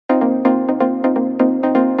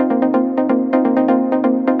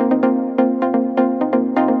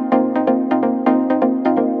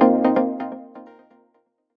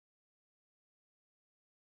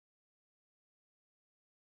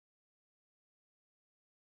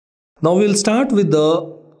Now we'll start with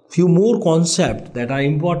the few more concepts that are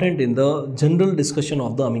important in the general discussion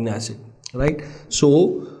of the amino acid, right?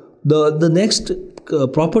 So the next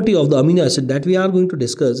property of the amino acid that we are going to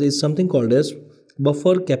discuss is something called as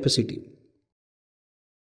buffer capacity.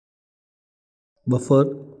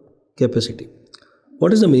 Buffer capacity.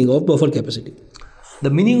 What is the meaning of buffer capacity? The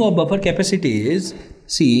meaning of buffer capacity is,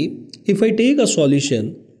 see, if I take a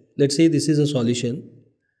solution, let's say this is a solution,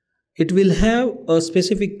 it will have a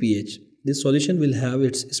specific pH. This solution will have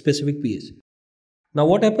its specific pH. Now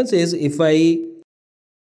what happens is, if I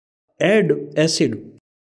add acid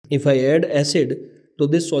to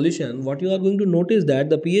this solution, what you are going to notice that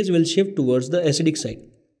the pH will shift towards the acidic side.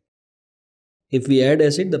 If we add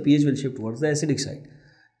acid, the pH will shift towards the acidic side.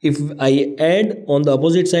 If I add on the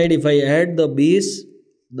opposite side, if I add the base,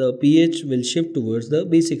 the pH will shift towards the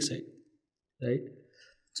basic side, right?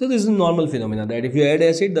 So this is a normal phenomena, that if you add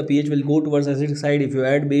acid, the pH will go towards the acidic side. If you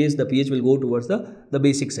add base, the pH will go towards the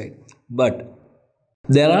basic side. But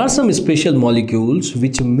there are some special molecules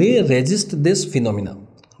which may resist this phenomena.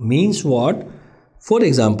 Means what? For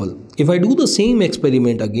example, if I do the same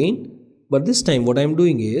experiment again, but this time what I am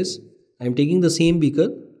doing is, I am taking the same beaker,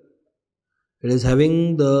 it is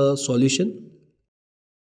having the solution,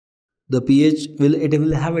 the pH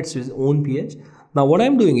will have its own pH. Now what I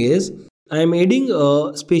am doing is, I am adding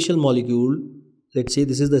a special molecule. Let's say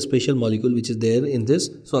this is the special molecule which is there in this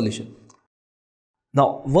solution.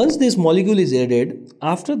 Now once this molecule is added,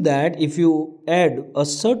 after that if you add a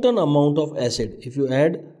certain amount of acid,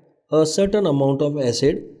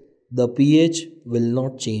 the pH will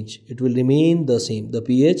not change. It will remain the same. The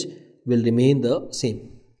pH will remain the same.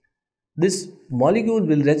 This molecule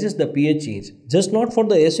will resist the pH change, just not for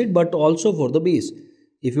the acid but also for the base.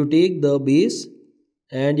 If you take the base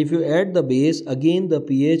and if you add the base, again the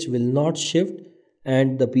pH will not shift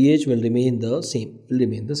and the pH will remain the same.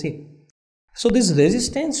 So this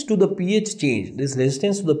resistance to the pH change, is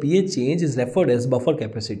referred as buffer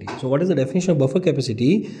capacity. So what is the definition of buffer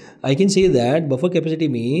capacity? I can say that buffer capacity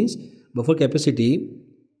means,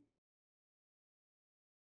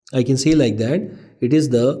 I can say like that, it is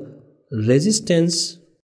the resistance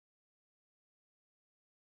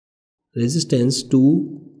to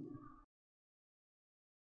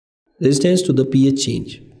the pH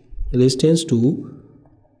change. Resistance to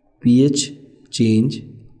pH change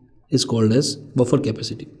is called as buffer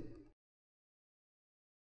capacity.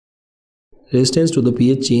 Resistance to the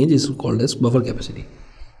pH change is called as buffer capacity.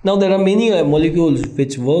 Now there are many molecules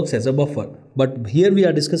which works as a buffer, but here we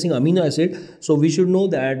are discussing amino acid, so we should know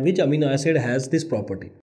that which amino acid has this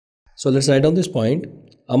property. So let's write down this point.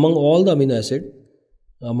 Among all amino acid,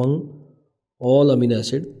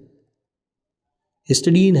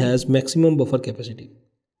 histidine has maximum buffer capacity.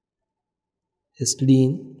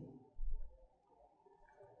 Histidine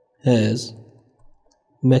has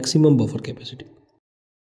maximum buffer capacity.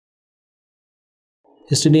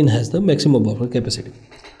 Histidine has the maximum buffer capacity.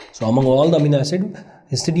 So among all the amino acid,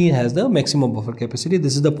 histidine has the maximum buffer capacity.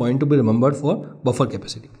 This is the point to be remembered for buffer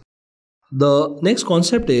capacity. The next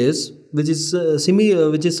concept is, which is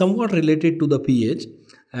somewhat related to the pH,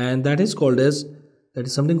 and that is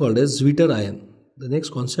something called as zwitterion. The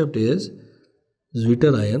next concept is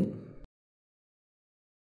zwitterion.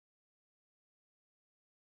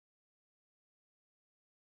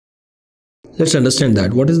 Let's understand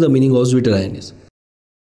that. What is the meaning of zwitterion is?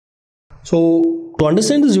 So to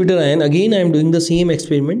understand the zwitterion, again I am doing the same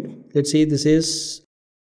experiment. Let's say this is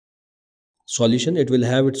solution. It will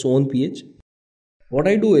have its own pH. What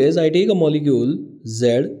I do is, I take a molecule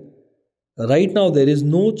Z. Right now there is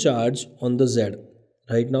no charge on the Z.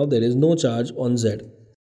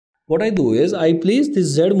 What I do is, I place this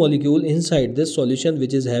Z molecule inside this solution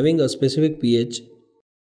which is having a specific pH.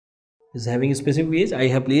 I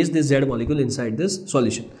have placed this Z molecule inside this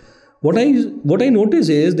solution. What I notice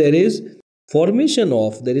is, there is formation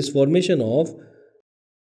of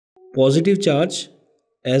positive charge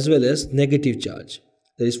as well as negative charge.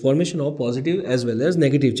 And this formation of positive and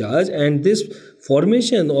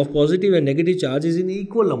negative charge is in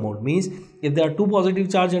equal amount. Means if there are two positive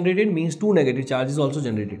charge generated, means two negative charge is also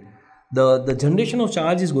generated. The generation of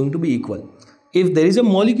charge is going to be equal. If there is a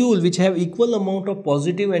molecule which have equal amount of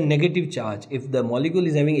positive and negative charge, if the molecule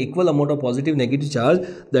is having equal amount of positive negative charge,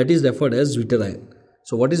 that is referred as zwitterion.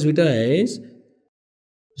 So what is zwitterion?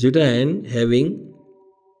 Zwitterion having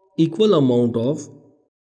equal amount of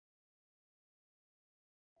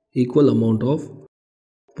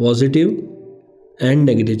positive and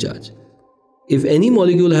negative charge. If any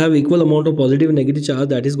molecule have equal amount of positive and negative charge,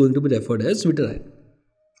 that is going to be referred as zwitterion.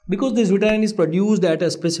 Because this zwitterion is produced at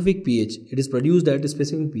a specific pH. It is produced at a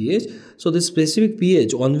specific pH. So this specific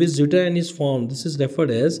pH on which zwitterion is formed, this is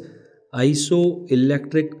referred as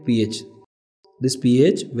isoelectric pH. This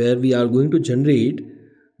pH where we are going to generate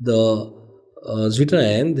the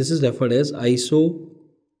zwitterion, this is referred as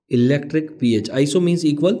isoelectric pH. Iso means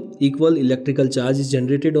equal. Equal electrical charge is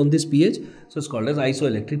generated on this pH. So it's called as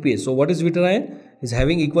isoelectric pH. So what is zwitterion? Is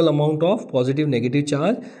having equal amount of positive negative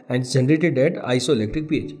charge and it's generated at isoelectric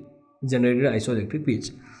pH. Generated at isoelectric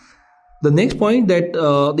pH. The next point that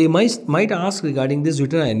they might ask regarding this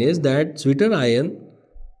zwitterion is that zwitterion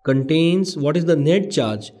contains, what is the net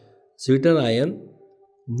charge? Zwitterion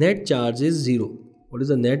net charge is 0. What is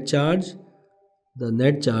the net charge? The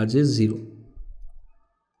net charge is 0.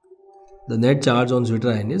 The net charge on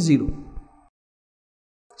zwitterion is 0.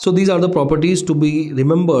 So these are the properties to be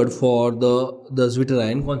remembered for the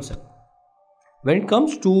zwitterion concept. When it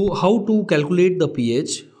comes to how to calculate the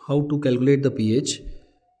pH,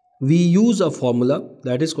 we use a formula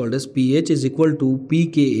that is called as pH is equal to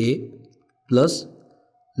pKa plus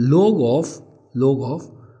log of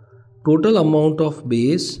total amount of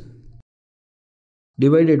base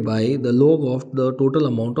divided by the log of the total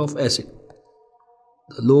amount of acid.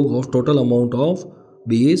 The log of total amount of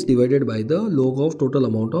base divided by the log of total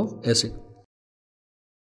amount of acid.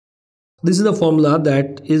 This is the formula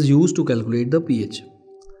that is used to calculate the pH.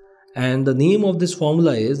 And the name of this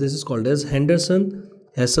formula is, this is called as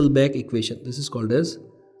Henderson-Hasselbalch equation. This is called as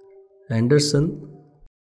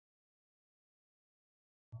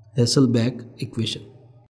Henderson-Hasselbalch equation.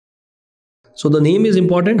 So the name is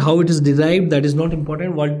important, how it is derived that is not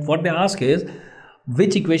important. What they ask is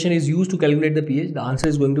which equation is used to calculate the pH. The answer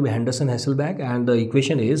is going to be Henderson-Hasselbalch, and the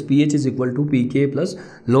equation is pH is equal to pK plus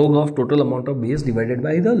log of total amount of base divided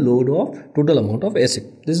by the log of total amount of acid.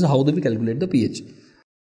 This is how we calculate the pH.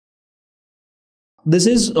 This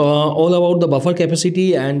is all about the buffer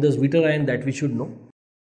capacity and the zwitterion that we should know.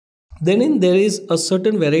 Then there is a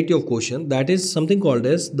certain variety of question, that is something called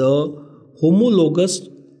as the homologous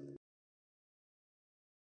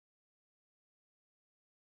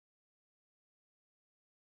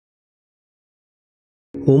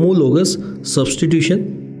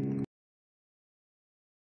substitution,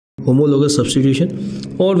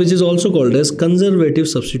 or which is also called as conservative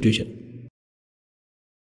substitution.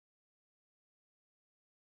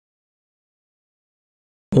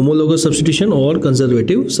 Homologous substitution or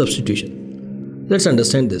conservative substitution. Let's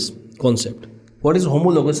understand this concept. What is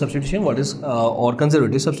homologous substitution? What is or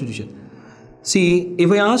conservative substitution? See,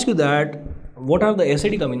 if I ask you that what are the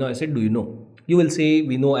acidic amino acid, do you know? You will say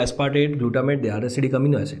we know aspartate, glutamate, they are acidic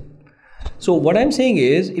amino acid. So what I am saying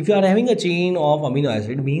is, if you are having a chain of amino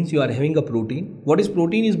acid, means you are having a protein. What is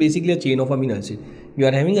protein? Is basically a chain of amino acid. You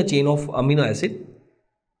are having a chain of amino acid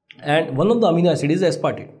and one of the amino acid is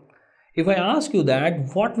aspartate. If I ask you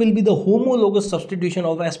that what will be the homologous substitution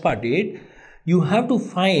of aspartate, you have to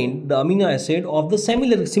find the amino acid of the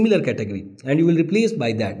similar category and you will replace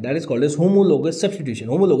by that. That is called as homologous substitution.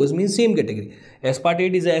 Homologous means same category.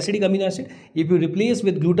 Aspartate is an acidic amino acid. If you replace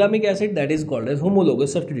with glutamic acid, that is called as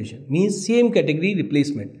homologous substitution. Means same category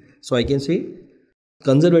replacement. So I can say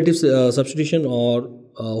conservative substitution or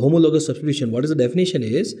homologous substitution. What is the definition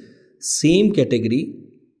is same category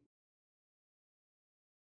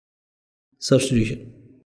substitution.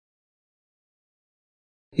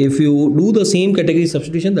 If you do the same category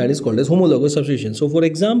substitution, that is called as homologous substitution. So for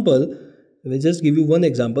example, we just give you one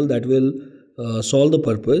example that will solve the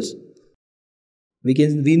purpose.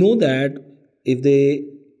 We know that if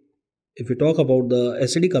you talk about the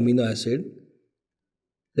acidic amino acid,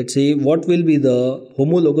 let's say what will be the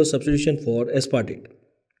homologous substitution for aspartate.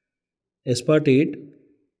 Aspartate,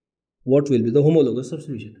 what will be the homologous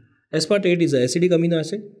substitution? Aspartate is an acidic amino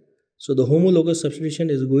acid. So the homologous substitution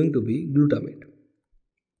is going to be glutamate.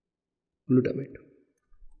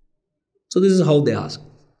 So this is how they ask.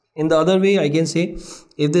 In the other way, I can say,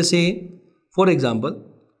 if they say, for example,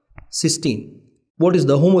 cysteine. What is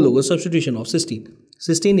the homologous substitution of cysteine?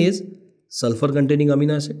 Cysteine is sulfur containing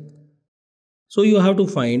amino acid. So you have to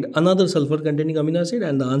find another sulfur containing amino acid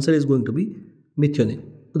and the answer is going to be methionine.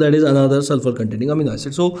 So that is another sulfur containing amino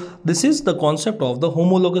acid. So this is the concept of the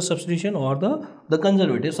homologous substitution or the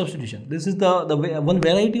conservative substitution. This is the one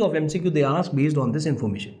variety of MCQ they ask based on this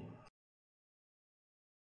information.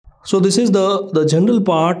 So this is the general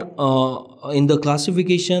part in the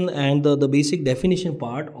classification and the basic definition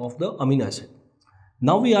part of the amino acid.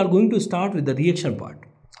 Now we are going to start with the reaction part.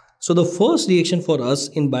 So the first reaction for us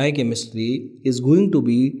in biochemistry is going to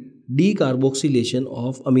be decarboxylation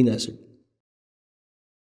of amino acid.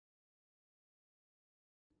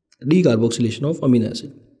 Decarboxylation of amino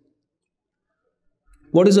acid.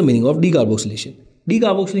 What is the meaning of decarboxylation?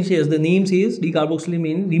 Decarboxylation, as the name says, decarboxylation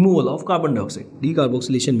means removal of carbon dioxide.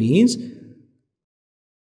 Decarboxylation means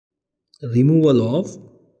removal of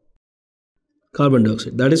carbon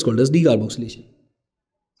dioxide. That is called as decarboxylation.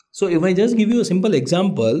 So if I just give you a simple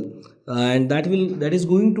example, and that is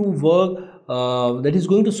going to work, that is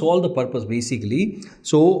going to solve the purpose basically.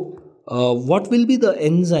 So what will be the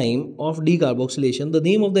enzyme of decarboxylation? The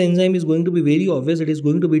name of the enzyme is going to be very obvious. It is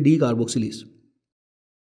going to be decarboxylase.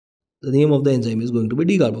 The name of the enzyme is going to be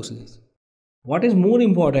decarboxylase. What is more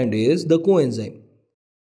important is the coenzyme.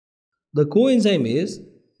 The coenzyme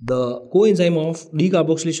of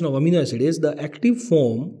decarboxylation of amino acid is the active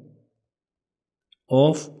form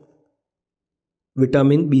of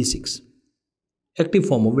vitamin B6. Active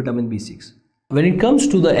form of vitamin B6. When it comes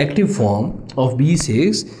to the active form of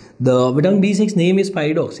B6, the vitamin B6 name is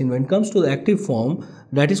pyridoxine. When it comes to the active form,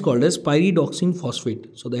 that is called as pyridoxine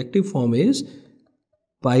phosphate. So the active form is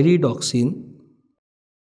pyridoxine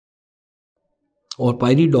or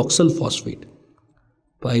pyridoxal phosphate.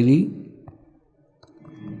 Pyridoxal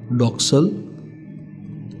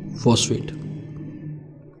phosphate.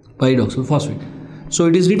 Pyridoxal phosphate. So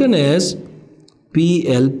it is written as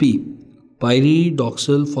PLP,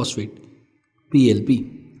 pyridoxal phosphate. PLP,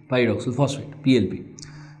 pyridoxal phosphate, PLP.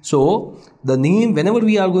 So the name, whenever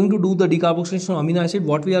we are going to do the decarboxylation of amino acid,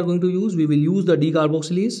 what we are going to use? We will use the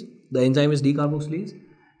decarboxylase. The enzyme is decarboxylase,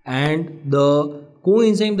 and the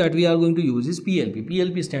coenzyme that we are going to use is PLP.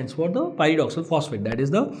 PLP stands for the pyridoxal phosphate. That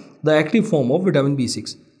is the active form of vitamin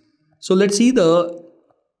B6. So let's see the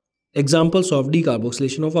examples of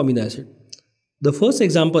decarboxylation of amino acid. The first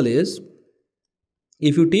example is,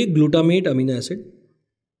 if you take glutamate amino acid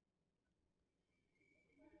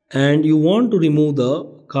and you want to remove the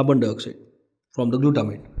carbon dioxide from the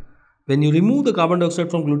glutamate. When you remove the carbon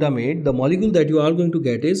dioxide from glutamate, the molecule that you are going to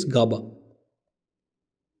get is GABA.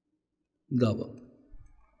 GABA.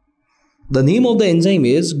 The name of the enzyme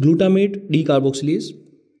is glutamate decarboxylase.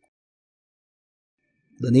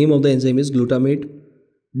 The name of the enzyme is glutamate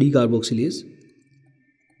decarboxylase.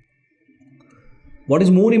 What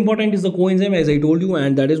is more important is the coenzyme, as I told you,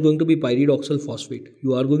 and that is going to be pyridoxal phosphate.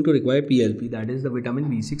 You are going to require PLP, that is the vitamin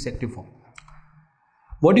B6 active form.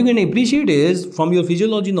 What you can appreciate is, from your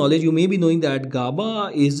physiology knowledge, you may be knowing that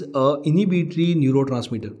GABA is a inhibitory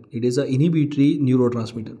neurotransmitter. It is a inhibitory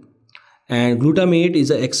neurotransmitter. And glutamate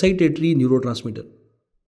is an excitatory neurotransmitter.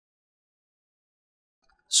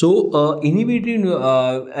 So,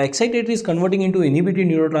 excitatory is converting into inhibitory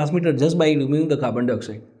neurotransmitter just by removing the carbon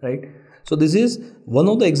dioxide, right? So this is one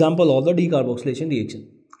of the example of the decarboxylation reaction.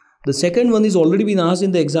 The second one is already been asked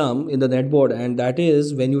in the exam, in the net board, and that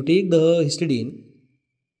is when you take the histidine,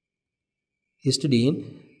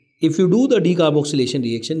 if you do the decarboxylation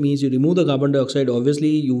reaction, means you remove the carbon dioxide, obviously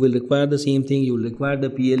you will require the same thing. You will require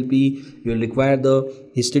the PLP, you will require the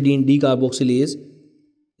histidine decarboxylase.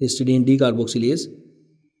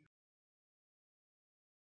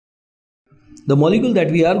 The molecule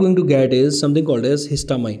that we are going to get is something called as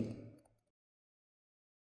histamine.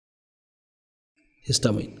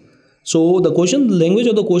 So the language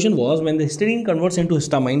of the question was, when the histidine converts into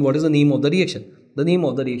histamine, what is the name of the reaction? The name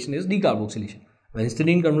of the reaction is decarboxylation. When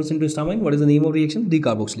histidine converts into histamine, what is the name of reaction?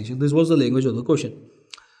 Decarboxylation. This was the language of the question.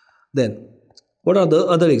 Then, what are the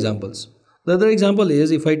other examples? The other example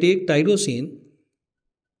is, if I take tyrosine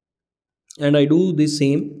and I do this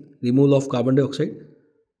same removal of carbon dioxide,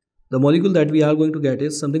 the molecule that we are going to get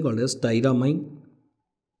is something called as tyramine.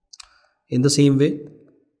 In the same way,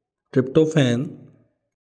 tryptophan,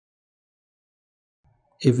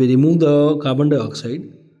 if we remove the carbon dioxide,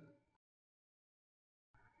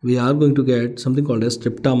 we are going to get something called as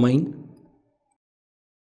tryptamine.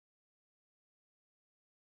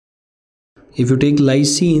 If you take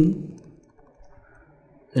lysine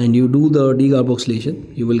and you do the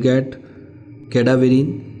decarboxylation, you will get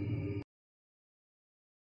cadaverine.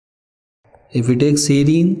 If we take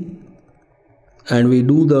serine and we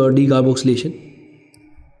do the decarboxylation,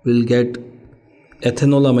 we will get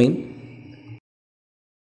ethanolamine.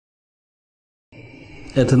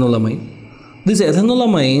 This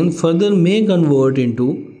ethanolamine further may convert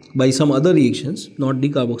into, by some other reactions, not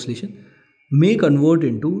decarboxylation, may convert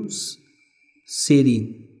into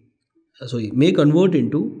serine. May convert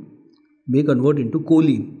into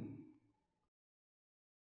choline.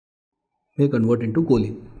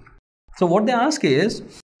 So what they ask is,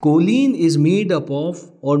 choline is made up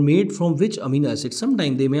of or made from which amino acid?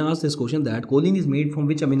 Sometimes they may ask this question, that choline is made from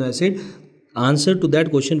which amino acid? Answer to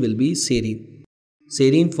that question will be serine.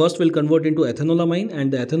 Serine first will convert into ethanolamine,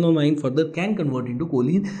 and the ethanolamine further can convert into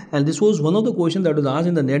choline. And this was one of the questions that was asked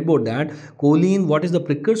in the net board, that choline, what is the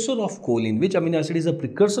precursor of choline? Which amino acid is the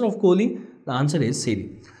precursor of choline? The answer is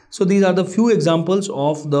serine. So these are the few examples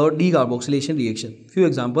of the decarboxylation reaction. Few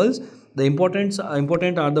examples. The important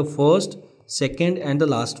are the first, second and the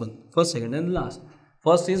last one. First, second and the last.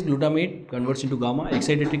 First is glutamate converts into gamma,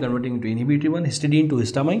 excitatory converting into inhibitory one, histidine to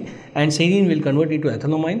histamine, and serine will convert into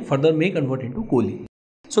ethanolamine, further may convert into choline.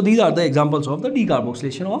 So these are the examples of the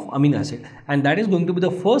decarboxylation of amino acid, and that is going to be the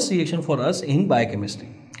first reaction for us in biochemistry.